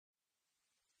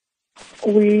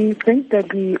We think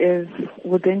that he is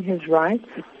within his rights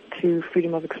to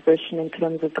freedom of expression in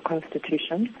terms of the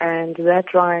Constitution, and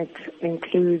that right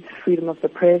includes freedom of the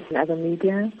press and other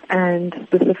media, and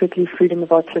specifically freedom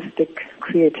of artistic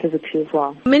creativity as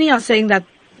well. Many are saying that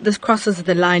this crosses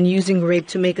the line using rape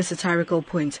to make a satirical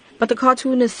point, but the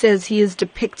cartoonist says he is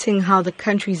depicting how the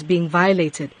country is being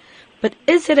violated. But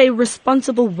is it a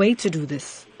responsible way to do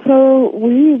this? So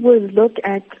we would look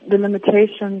at the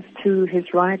limitations to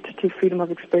his right to freedom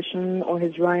of expression or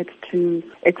his right to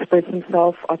express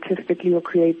himself artistically or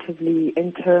creatively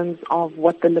in terms of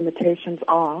what the limitations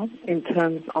are in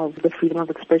terms of the freedom of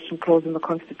expression clause in the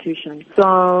Constitution.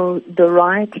 So the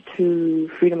right to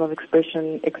freedom of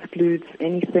expression excludes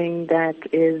anything that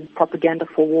is propaganda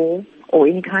for war or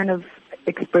any kind of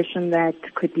expression that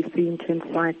could be seen to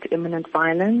incite imminent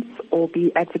violence or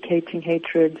be advocating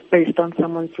hatred based on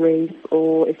someone's race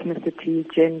or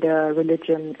ethnicity, gender,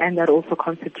 religion, and that also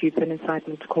constitutes an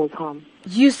incitement to cause harm.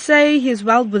 You say he's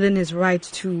well within his right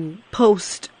to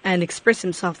post and express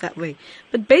himself that way.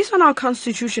 But based on our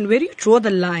Constitution, where do you draw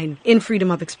the line in freedom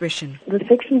of expression? The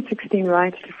Section 16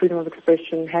 right to freedom of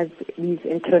expression has these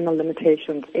internal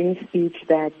limitations. Any speech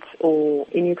that or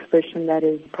any expression that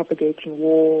is propagating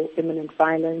war, imminent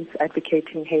violence,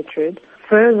 advocating hatred.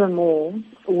 Furthermore,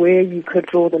 where you could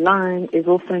draw the line is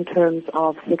also in terms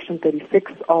of Section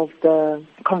 36 of the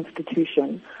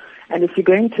Constitution. And if you're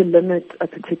going to limit a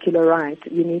particular right,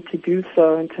 you need to do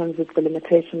so in terms of the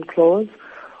limitation clause,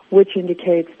 which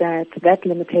indicates that that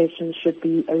limitation should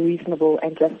be a reasonable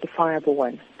and justifiable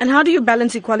one. And how do you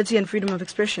balance equality and freedom of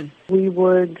expression? We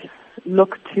would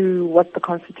look to what the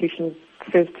Constitution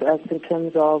says to us in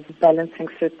terms of balancing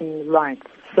certain rights.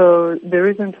 So there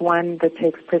isn't one that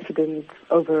takes precedence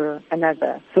over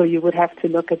another. So you would have to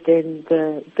look at then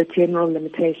the general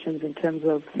limitations in terms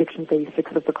of Section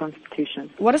 36 of the Constitution.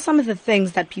 What are some of the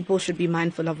things that people should be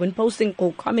mindful of when posting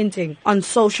or commenting on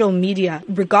social media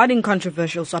regarding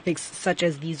controversial topics such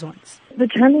as these ones? The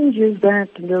challenge is that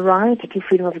the right to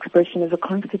freedom of expression is a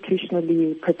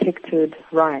constitutionally protected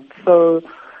right. So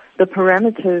the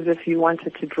parameters, if you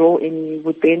wanted to draw any,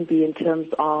 would then be in terms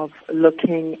of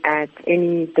looking at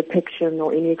any depiction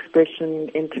or any expression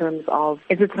in terms of,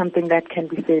 is it something that can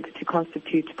be said to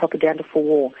constitute propaganda for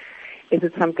war? Is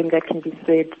it something that can be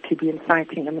said to be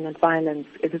inciting imminent violence?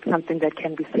 Is it something that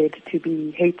can be said to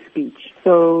be hate speech?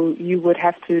 So you would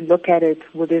have to look at it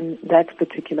within that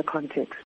particular context.